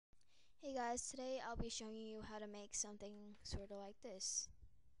Hey guys, today I'll be showing you how to make something sort of like this.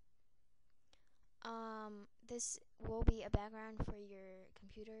 This will be a background for your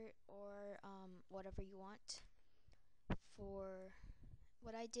computer or whatever you want. For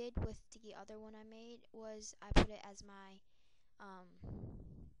what I did with the other one I made was I put it as my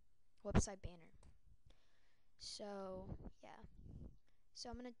website banner. So yeah, so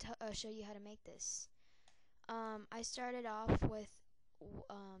I'm gonna show you how to make this. I started off with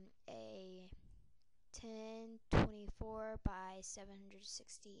a 1024 by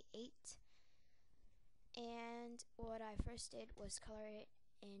 768, and what I first did was color it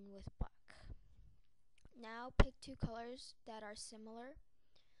in with black. Now pick two colors that are similar.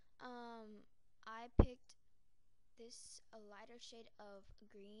 I picked this a lighter shade of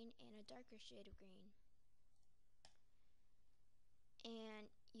green and a darker shade of green, and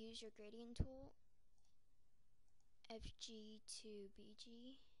use your gradient tool FG to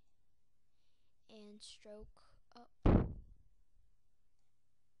BG and stroke up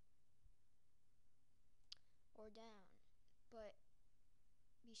or down, but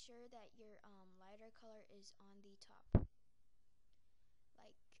be sure that your lighter color is on the top,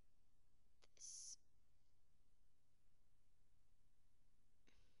 like this.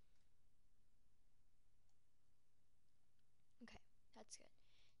 Okay, that's good.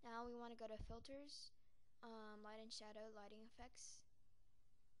 Now we want to go to filters, light and shadow, lighting effects,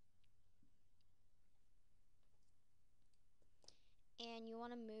 and you want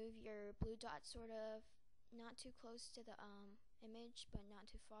to move your blue dot sort of not too close to the image but not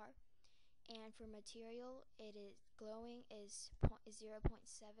too far. And for material, it is glowing is 0.7,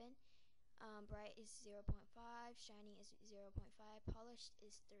 bright is 0.5, shiny is 0.5, polished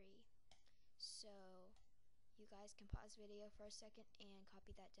is 3. So you guys can pause video for a second and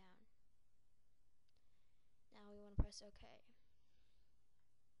copy that down. Now we want to press OK.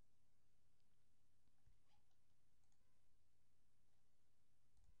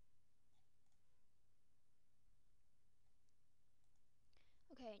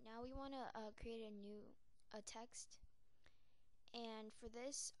 Okay, now we want to create a new text, and for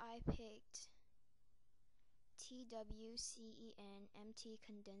this I picked Cen MT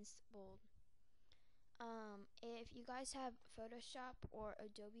Condensed Bold. If you guys have Photoshop or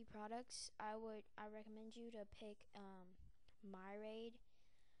Adobe products, I recommend you to pick Myraid.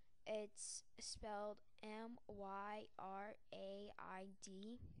 It's spelled Myraid.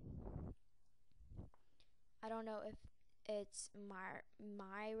 I don't know if it's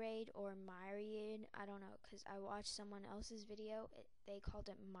Myraid or Myriad. I don't know, because I watched someone else's video. They called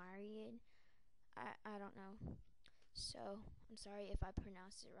it Myriad. I don't know. So I'm sorry if I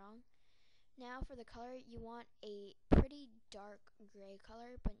pronounced it wrong. Now for the color, you want a pretty dark gray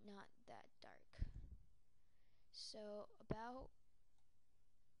color, but not that dark. So about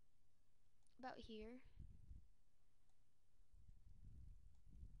here.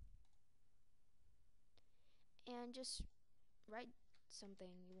 And just write something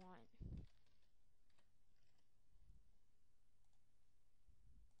you want.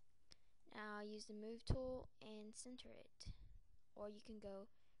 Now use the move tool and center it. Or you can go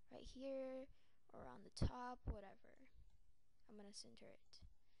right here or on the top, whatever. I'm going to center it.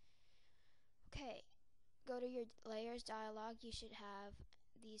 Okay, go to your layers dialog. You should have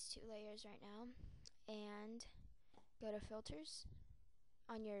these two layers right now. And go to filters.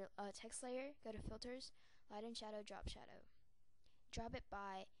 On your text layer, go to filters, light and shadow, drop shadow. Drop it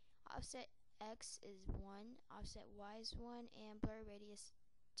by offset X is 1, offset Y is 1, and blur radius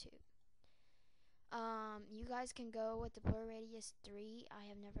 2. You guys can go with the blur radius 3. I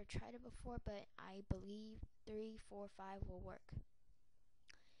have never tried it before, but I believe 3, 4, 5 will work.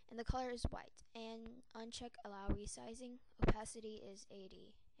 And the color is white. And uncheck allow resizing. Opacity is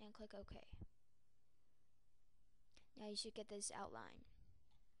 80. And click OK. Now you should get this outline.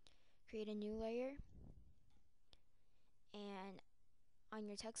 Create a new layer. And on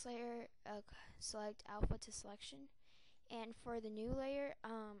your text layer, select alpha to selection. And for the new layer,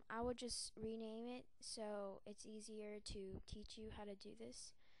 I would just rename it so it's easier to teach you how to do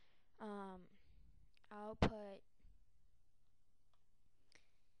this. I'll put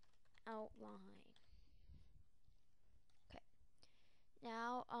outline. Okay.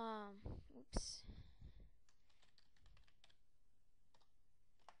 Now, oops.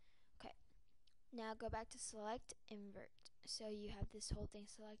 Okay. Now go back to select, invert. So you have this whole thing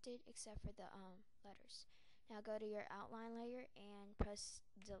selected except for the letters. Now go to your outline layer and press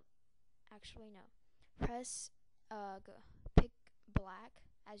pick black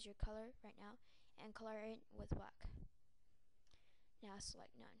as your color right now and color it with black. Now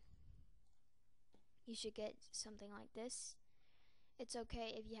select none. You should get something like this. It's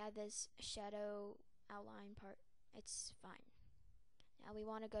okay if you have this shadow outline part. It's fine. Now we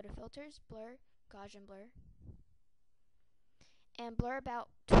want to go to filters, blur, Gaussian blur, and blur about.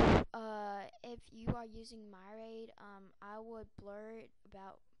 If you are using Myraid, I would blur it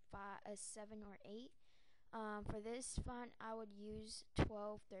about 7 or 8. For this font, I would use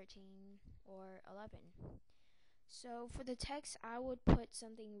 12, 13, or 11. So for the text, I would put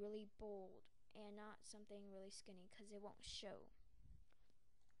something really bold and not something really skinny because it won't show.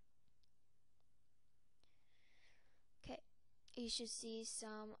 Okay, you should see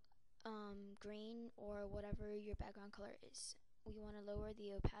some green or whatever your background color is. We want to lower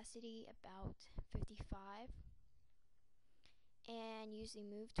the opacity about 55 and use the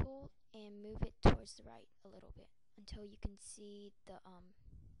move tool and move it towards the right a little bit until you can see the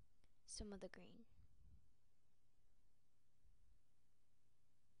some of the green.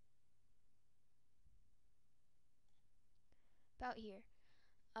 About here.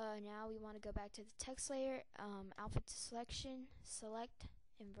 Now we want to go back to the text layer, alpha to selection, select,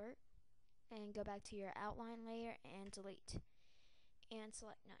 invert, and go back to your outline layer and delete, and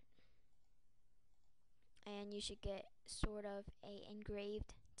select none. And you should get sort of a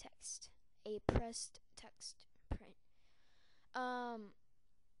engraved text, a pressed text print.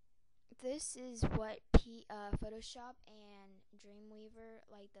 This is what Photoshop and Dreamweaver,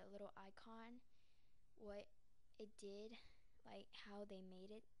 like the little icon, what it did, like how they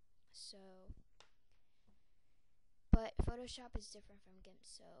made it. So, but Photoshop is different from Gimp,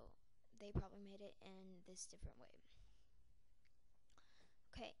 so they probably made it in this different way.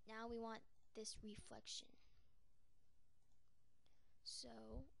 Okay, now we want this reflection. So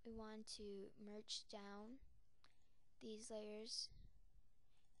we want to merge down these layers,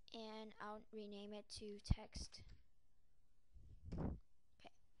 and I'll rename it to text.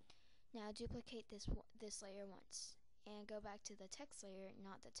 Okay, now duplicate this layer once and go back to the text layer,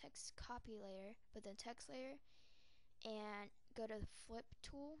 not the text copy layer, but the text layer, and go to the flip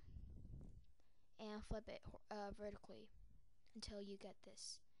tool and flip it vertically until you get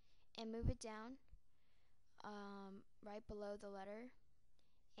this, and move it down right below the letter,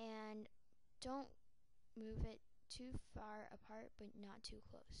 and don't move it too far apart but not too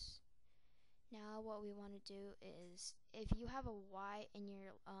close. Now what we want to do is, if you have a Y in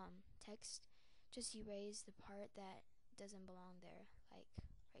your text, just erase the part that doesn't belong there, like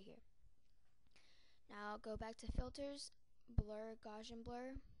right here. Now go back to filters, blur, Gaussian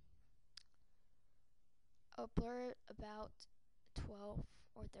blur. Blur about 12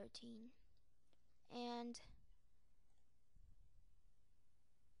 or 13, and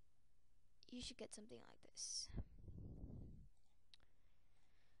you should get something like this.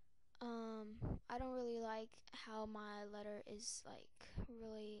 I don't really like how my letter is like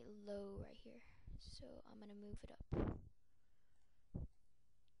really low right here, so I'm gonna move it up.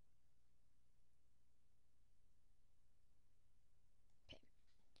 Okay.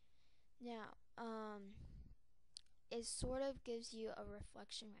 Now, it sort of gives you a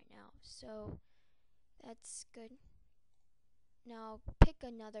reflection right now, so that's good. Now pick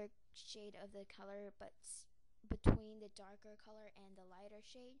another shade of the color, but between the darker color and the lighter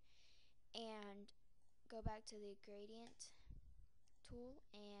shade, and go back to the gradient tool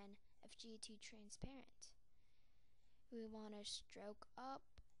and FGT transparent. We want to stroke up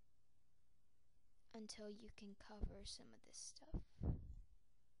until you can cover some of this stuff.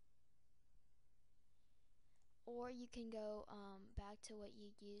 Or you can go back to what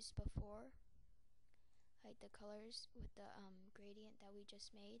you used before, like the colors with the gradient that we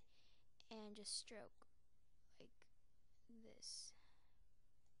just made, and just stroke like this.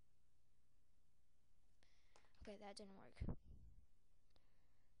 Okay, that didn't work.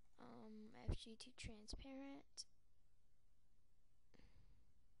 FGT transparent.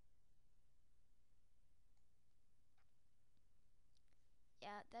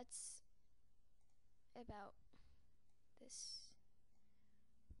 Yeah, that's about this.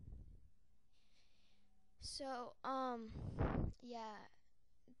 So, yeah,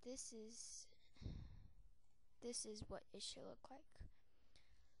 this is what it should look like.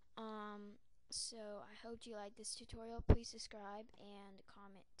 So I hope you like this tutorial. Please subscribe and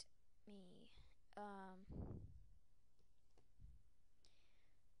comment me.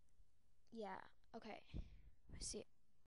 Yeah, okay. See you.